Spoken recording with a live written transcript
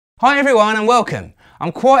Hi everyone and welcome.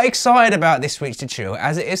 I'm quite excited about this week's tutorial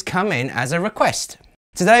as it has come in as a request.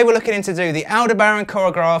 Today we're looking to do the Aldebaran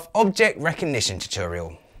Choreograph Object Recognition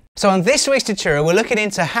tutorial. So on this week's tutorial we're looking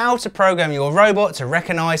into how to program your robot to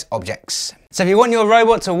recognise objects. So if you want your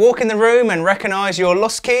robot to walk in the room and recognise your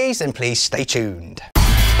lost keys, then please stay tuned.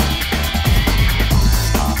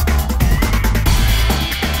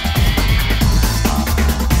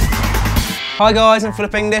 Hi guys, I'm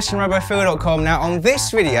Philip English from RoboFeel.com. Now on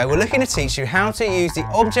this video we're looking to teach you how to use the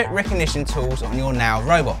object recognition tools on your Now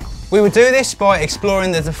robot. We will do this by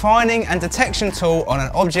exploring the defining and detection tool on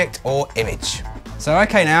an object or image. So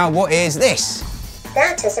okay, now what is this?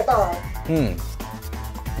 That is a ball. No.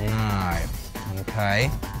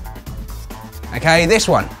 Okay. Okay, this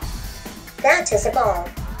one. That is a ball.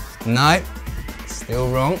 No. Still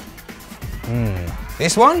wrong.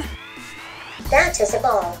 This one? That is a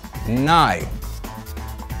ball. No.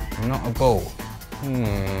 Not a ball.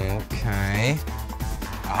 Okay.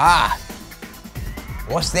 Ah!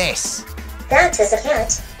 What's this? That is a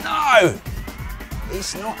cat. No!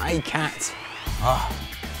 It's not a cat.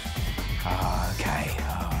 Okay.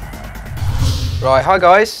 Right, hi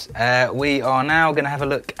guys. We are now going to have a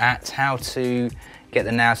look at how to get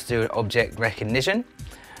the Now to do object recognition.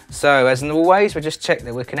 So as always, we'll just check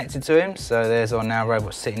that we're connected to him. So there's our Now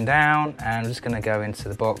robot sitting down, and I'm just going to go into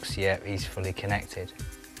the box. Yep, he's fully connected.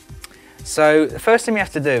 So the first thing we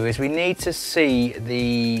have to do is we need to see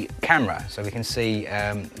the camera, so we can see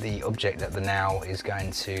the object that the Now is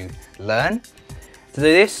going to learn. To do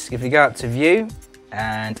this, if we go up to View,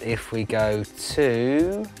 and if we go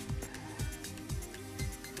to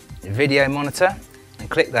Video Monitor and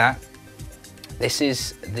click that, this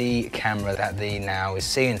is the camera that the Now is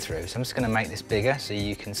seeing through. So I'm just going to make this bigger so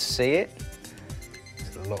you can see it.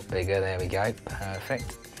 It's a lot bigger, there we go,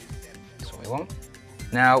 perfect. That's what we want.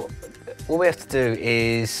 Now, all we have to do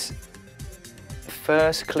is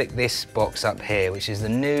first click this box up here, which is the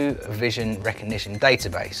New Vision Recognition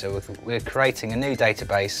Database. So we're creating a new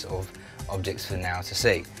database of objects for the Now to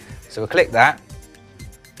see. So we'll click that.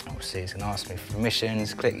 Obviously it's going to ask me for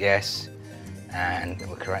permissions, click yes. And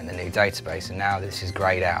we're creating the new database, and now this is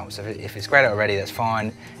greyed out. So if it's greyed out already, that's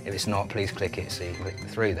fine. If it's not, please click it so you can click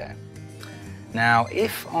through there. Now,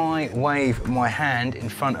 if I wave my hand in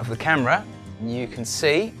front of the camera, you can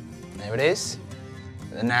see, there it is,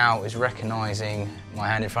 the Now is recognising my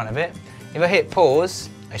hand in front of it. If I hit pause,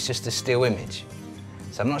 it's just a still image.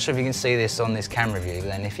 So I'm not sure if you can see this on this camera view, but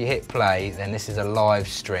then if you hit play, then this is a live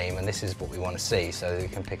stream, and this is what we want to see, so that we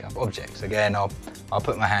can pick up objects. Again, I'll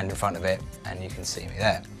put my hand in front of it, and you can see me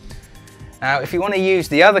there. Now, if you want to use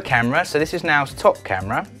the other camera, so this is Now's top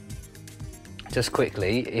camera, just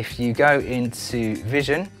quickly, if you go into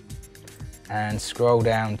Vision, and scroll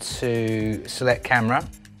down to Select Camera,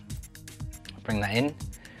 bring that in,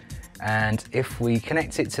 and if we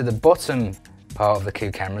connect it to the bottom part of the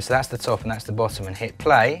Q camera, so that's the top and that's the bottom, and hit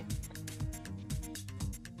play,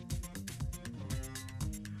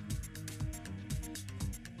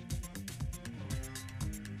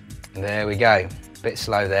 there we go. A bit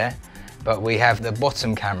slow there, but we have the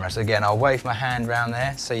bottom camera. So again, I'll wave my hand around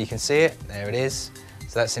there so you can see it. There it is.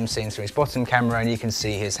 So that's him seeing through his bottom camera, and you can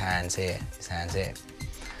see his hands here.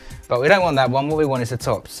 But we don't want that one. What we want is the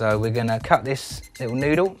top. So we're going to cut this little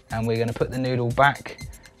noodle, and we're going to put the noodle back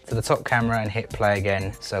to the top camera and hit play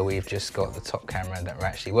again. So we've just got the top camera that we're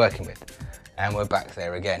actually working with, and we're back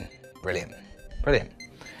there again. Brilliant, brilliant.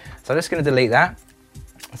 So I'm just going to delete that.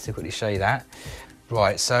 Let's quickly show you that.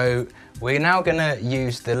 Right, so we're now going to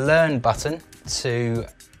use the Learn button to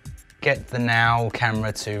get the Now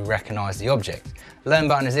camera to recognise the object. Learn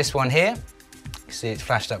button is this one here. You see it's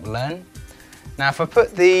flashed up Learn. Now if I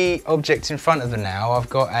put the object in front of the Now, I've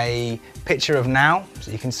got a picture of Now,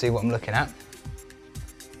 so you can see what I'm looking at.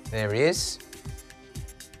 There he is.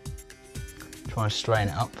 Try and straighten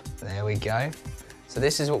it up. There we go. So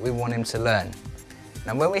this is what we want him to learn.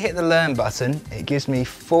 Now when we hit the Learn button, it gives me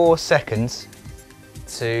 4 seconds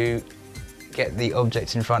to get the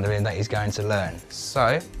object in front of him that he's going to learn.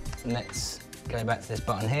 So let's go back to this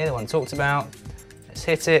button here, the one I talked about. Let's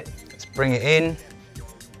hit it, let's bring it in.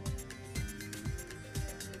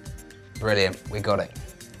 Brilliant, we got it.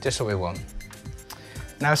 Just what we want.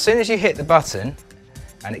 Now as soon as you hit the button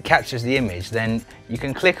and it captures the image, then you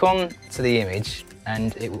can click on to the image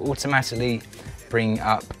and it will automatically bring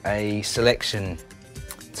up a selection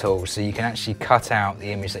tool, so you can actually cut out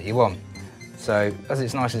the image that you want. So as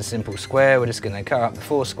it's nice and simple square, we're just going to cut up the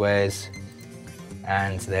 4 squares,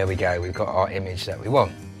 and there we go, we've got our image that we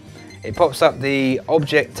want. It pops up the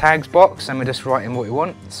object tags box, and we're just writing what we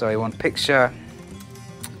want. So we want picture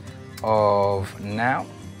of Now,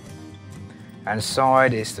 and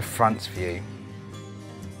side is the front view.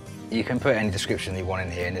 You can put any description you want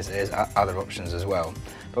in here, and there's other options as well.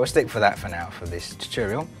 But we'll stick for that for now for this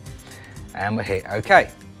tutorial. And we'll hit OK.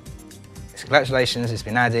 So congratulations, it's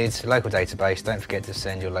been added to local database. Don't forget to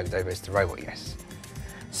send your local database to robot yes.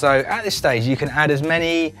 So at this stage you can add as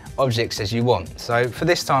many objects as you want. So for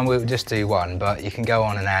this time we'll just do one, but you can go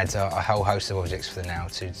on and add a whole host of objects for now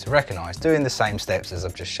to recognise, doing the same steps as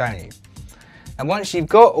I've just shown you. And once you've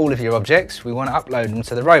got all of your objects, we want to upload them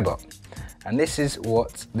to the robot. And this is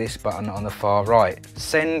what this button on the far right,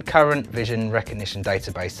 send current vision recognition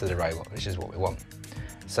database to the robot, which is what we want.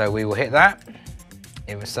 So we will hit that.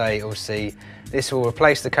 It will say, obviously, this will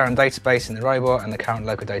replace the current database in the robot and the current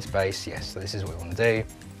local database, yes. So this is what we want to do.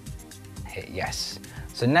 Hit yes.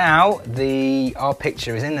 So now our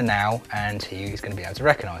picture is in the now, and he is going to be able to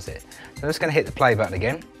recognise it. So I'm just going to hit the play button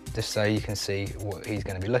again, just so you can see what he's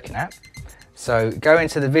going to be looking at. So go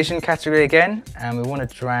into the vision category again, and we want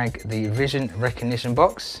to drag the vision recognition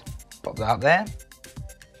box, pop that up there.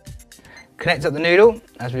 Connect up the noodle,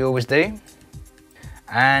 as we always do,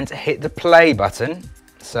 and hit the play button,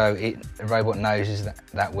 so the robot knows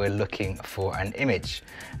that we're looking for an image.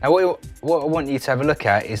 Now what I want you to have a look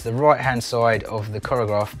at is the right hand side of the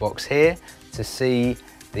choreograph box here to see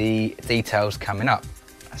the details coming up.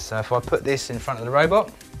 So if I put this in front of the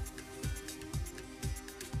robot,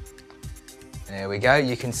 there we go,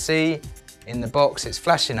 you can see in the box it's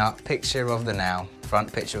flashing up picture of the now,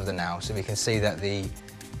 front picture of the now, so we can see that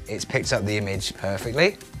it's picked up the image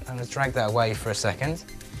perfectly. I'm going to drag that away for a second.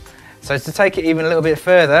 So to take it even a little bit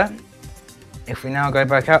further, if we now go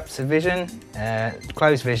back up to vision,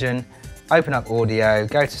 close vision, open up audio,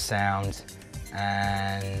 go to sound,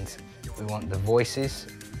 and we want the voices.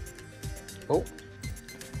 Oh,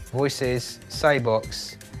 voices, say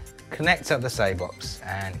box, connect up the say box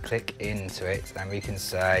and click into it, and we can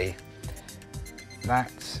say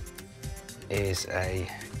that is a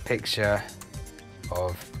picture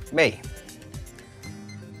of me.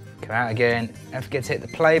 Come out again, don't forget to hit the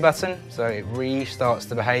play button so it restarts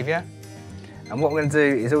the behaviour. And what we're going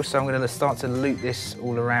to do is also I'm going to start to loop this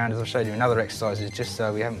all around as I've showed you in other exercises, just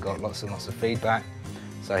so we haven't got lots and lots of feedback.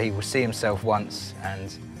 So he will see himself once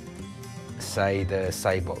and say the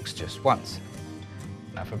say box just once.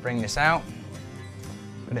 Now if I bring this out,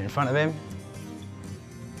 put it in front of him.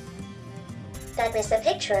 That is a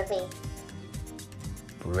picture of me.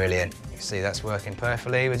 Brilliant. You can see that's working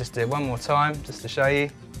perfectly. We'll just do it one more time just to show you.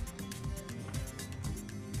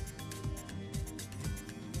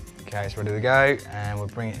 Okay, it's ready to go, and we'll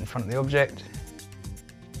bring it in front of the object.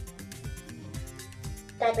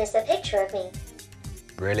 That is a picture of me.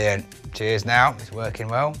 Brilliant. Cheers now, it's working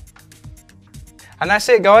well. And that's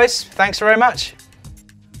it guys, thanks very much.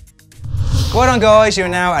 Well done guys, you're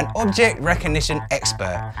now an object recognition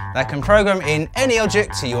expert that can program in any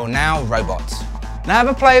object to your Now robot. Now have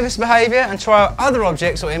a play with this behaviour and try out other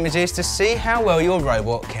objects or images to see how well your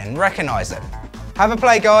robot can recognise them. Have a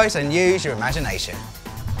play guys and use your imagination.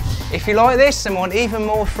 If you like this and want even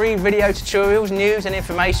more free video tutorials, news and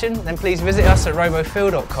information, then please visit us at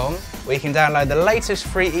robofeel.com, where you can download the latest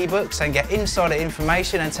free ebooks and get insider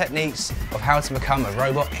information and techniques of how to become a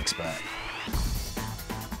robot expert.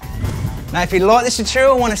 Now if you like this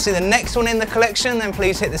tutorial and want to see the next one in the collection, then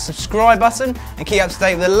please hit the subscribe button and keep up to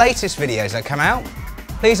date with the latest videos that come out.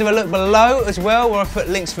 Please have a look below as well, where I've put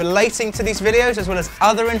links relating to these videos as well as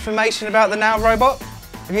other information about the Now robot.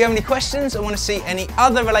 If you have any questions or want to see any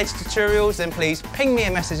other related tutorials, then please ping me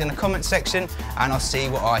a message in the comment section and I'll see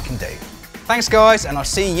what I can do. Thanks guys, and I'll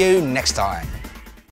see you next time.